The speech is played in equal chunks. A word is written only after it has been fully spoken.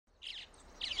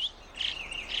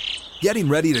Getting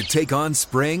ready to take on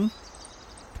spring?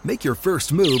 Make your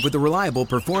first move with the reliable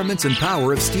performance and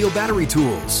power of Steel battery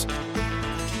tools.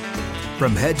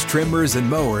 From hedge trimmers and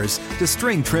mowers to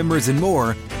string trimmers and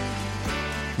more,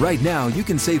 right now you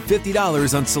can save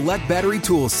 $50 on select battery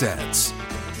tool sets.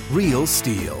 Real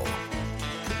Steel.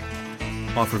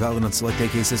 Offer valid on select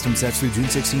AK system sets through June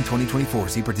 16, 2024.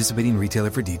 See participating retailer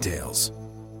for details.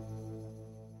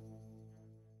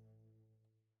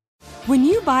 When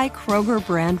you buy Kroger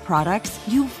brand products,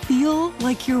 you feel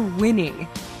like you're winning.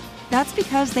 That's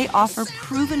because they offer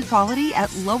proven quality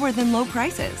at lower than low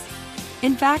prices.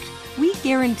 In fact, we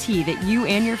guarantee that you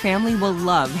and your family will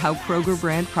love how Kroger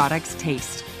brand products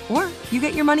taste, or you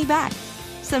get your money back.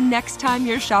 So next time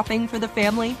you're shopping for the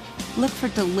family, look for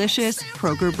delicious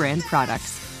Kroger brand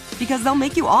products, because they'll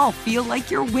make you all feel like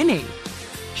you're winning.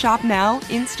 Shop now,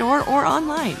 in-store, or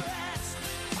online.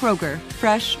 Kroger,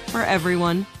 fresh for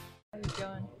everyone. How are you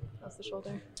going? How's the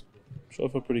shoulder?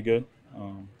 Shoulder felt pretty good.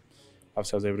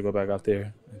 Obviously, I was able to go back out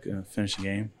there and finish the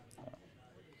game.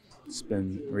 It's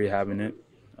been rehabbing it,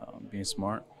 being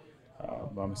smart.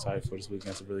 But I'm excited for this week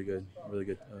against a really good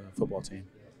football team.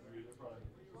 Do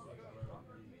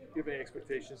you have any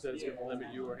expectations that it's going to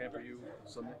limit you or hamper you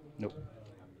Sunday? Nope.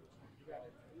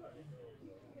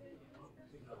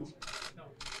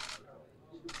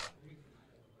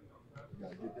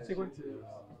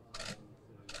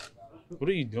 What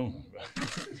are you doing, bro?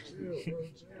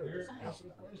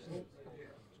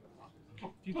 Do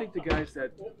you think the guys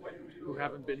who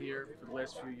haven't been here for the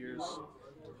last few years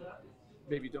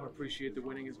maybe don't appreciate the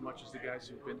winning as much as the guys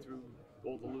who've been through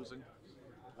all the losing?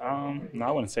 No,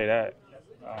 I wouldn't say that.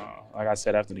 Like I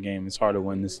said after the game, it's hard to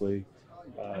win this league.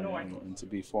 And to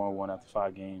be 4-1 after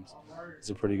 5 games is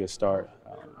a pretty good start.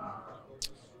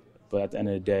 But at the end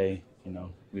of the day,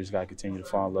 we just got to continue to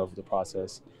fall in love with the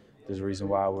process. There's a reason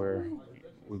why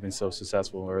we've been so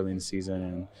successful early in the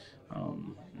season,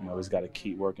 and we just got to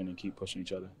keep working and keep pushing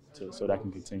each other so that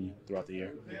can continue throughout the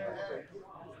year.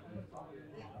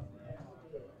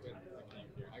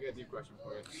 I got a deep question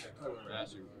for you. I wanted to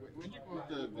ask you, when did you go with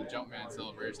the Jumpman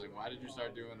celebration? Why did you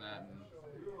start doing that?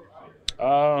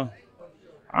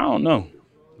 I don't know.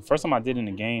 The first time I did in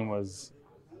the game was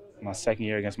my second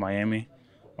year against Miami.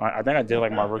 I think I did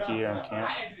my rookie year in camp.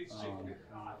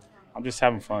 I'm just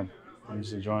having fun. I'm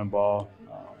just enjoying ball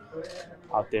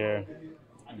out there.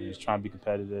 Just trying to be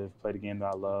competitive, play the game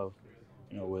that I love,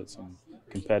 with some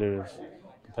competitive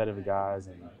guys,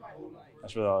 and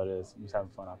that's really all it is. I'm just having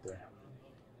fun out there.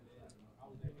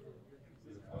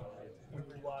 When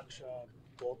you watch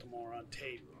Baltimore on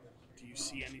tape, do you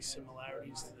see any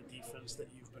similarities to the defense that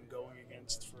you've been going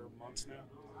against for months now?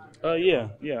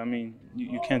 Yeah. I mean,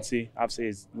 you can see. Obviously,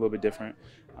 it's a little bit different,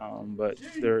 but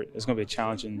it's going to be a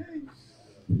challenging.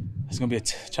 It's going to be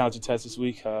a challenging test this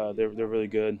week. They're really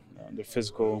good. They're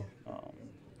physical.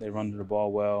 They run the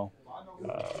ball well.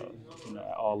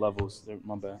 At all levels.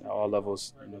 At all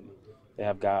levels, they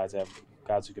have guys. They have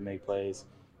guys who can make plays.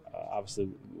 Obviously,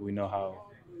 we know how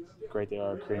great they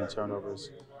are at creating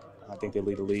turnovers. I think they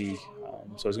lead the league.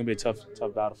 So it's going to be a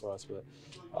tough battle for us. But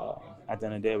at the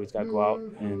end of the day, we just got to go out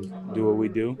and do what we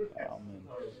do and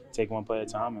take one play at a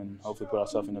time and hopefully put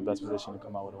ourselves in the best position to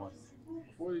come out with a win.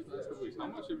 Before these last couple weeks, how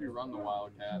much have you run the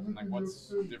Wildcat? And what's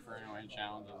different or any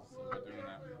challenges about doing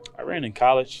that? I ran in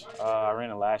college. I ran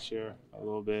it last year a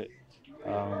little bit.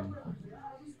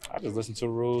 I just listen to the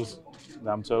rules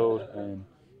that I'm told and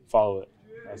follow it.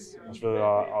 That's really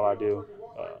all I do.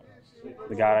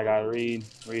 The guy I gotta read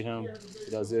him.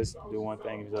 He does this, do one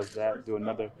thing. If he does that, do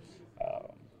another.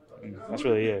 That's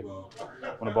really it.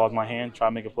 When the ball's in my hand, try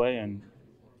to make a play, and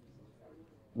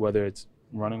whether it's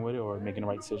running with it or making the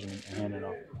right decision and handing it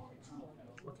off.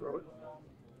 Or throw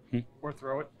it. Or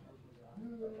throw it.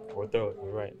 Or throw it.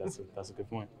 You're right. That's a good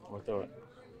point. Or throw it.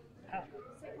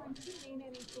 Saquon, does it mean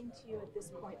anything to you at this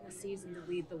point in the season to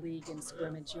lead the league in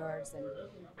scrimmage yards? And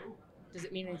does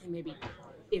it mean anything maybe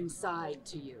inside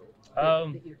to you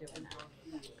that you're doing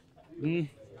that?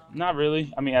 Not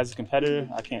really. I mean, as a competitor,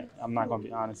 I'm not going to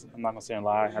be honest. I'm not going to say and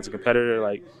lie. As a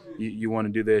competitor, you want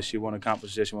to do this, you want to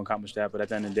accomplish this, you want to accomplish that. But at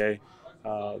the end of the day,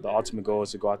 the ultimate goal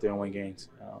is to go out there and win games.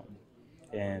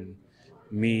 And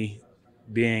me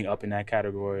being up in that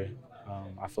category,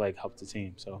 I feel like helped the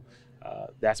team. So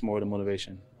that's more the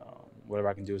motivation. Whatever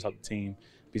I can do is help the team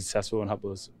be successful and help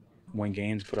us win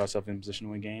games, put ourselves in position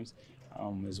to win games,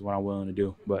 is what I'm willing to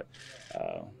do. But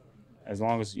as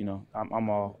long as, I'm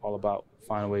all about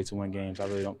finding a way to win games. I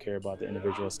really don't care about the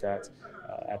individual stats.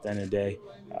 At the end of the day,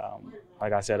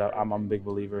 like I said, I'm a big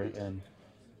believer, and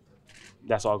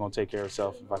that's all going to take care of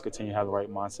itself. If I continue to have the right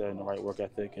mindset and the right work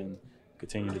ethic and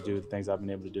continue to do the things I've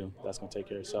been able to do. That's going to take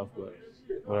care of itself, but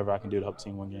whatever I can do to help the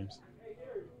team win games.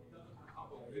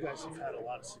 You guys have had a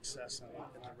lot of success in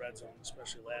the red zone,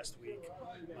 especially last week.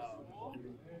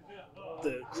 And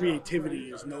the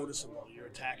creativity is noticeable. You're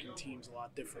attacking teams a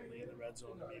lot differently in the red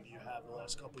zone than maybe you have the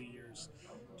last couple of years.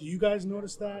 Do you guys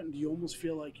notice that? And do you almost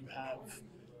feel like you have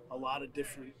a lot of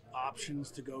different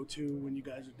options to go to when you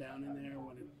guys are down in there,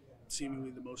 when it's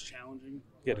seemingly the most challenging?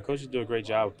 Yeah, the coaches do a great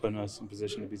job of putting us in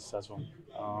position to be successful.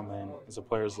 And as a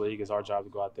players' league, it's our job to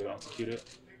go out there and execute it.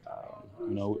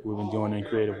 We've been doing it in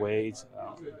creative ways.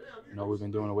 We've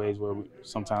been doing it in ways where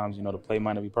sometimes, the play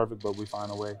might not be perfect, but we find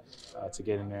a way to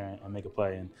get in there and make a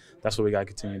play. And that's what we got to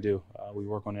continue to do. We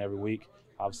work on it every week,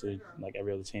 obviously, like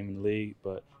every other team in the league,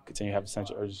 but continue to have a sense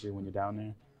of urgency when you're down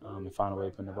there and find a way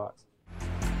to put in the box.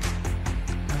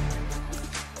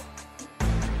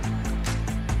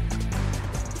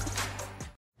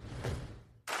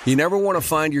 You never want to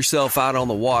find yourself out on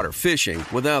the water fishing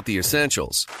without the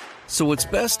essentials. So it's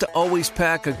best to always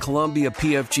pack a Columbia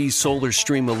PFG Solar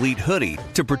Stream Elite hoodie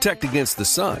to protect against the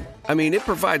sun. I mean, it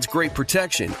provides great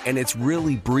protection, and it's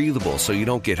really breathable so you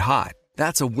don't get hot.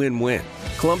 That's a win-win.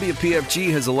 Columbia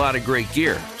PFG has a lot of great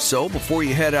gear, so before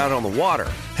you head out on the water,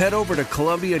 head over to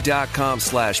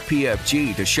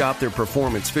Columbia.com/PFG to shop their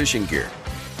performance fishing gear.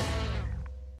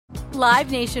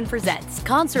 Live Nation presents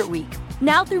Concert Week.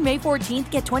 Now through May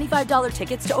 14th, get $25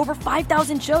 tickets to over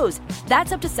 5,000 shows.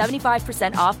 That's up to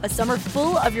 75% off a summer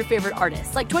full of your favorite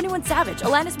artists like 21 Savage,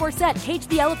 Alanis Morissette, Cage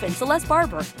the Elephant, Celeste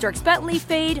Barber, Dierks Bentley,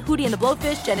 Fade, Hootie and the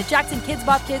Blowfish, Janet Jackson, Kidz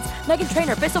Bop Kids, Meghan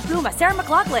Trainor, Peso Pluma, Sarah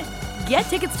McLachlan. Get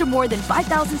tickets to more than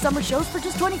 5,000 summer shows for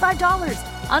just $25.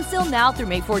 On sale now through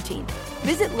May 14th.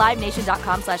 Visit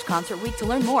LiveNation.com/Concert Week to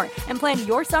learn more and plan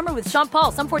your summer with Sean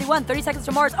Paul, Sum 41, 30 Seconds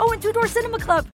to Mars, and Two Door Cinema Club.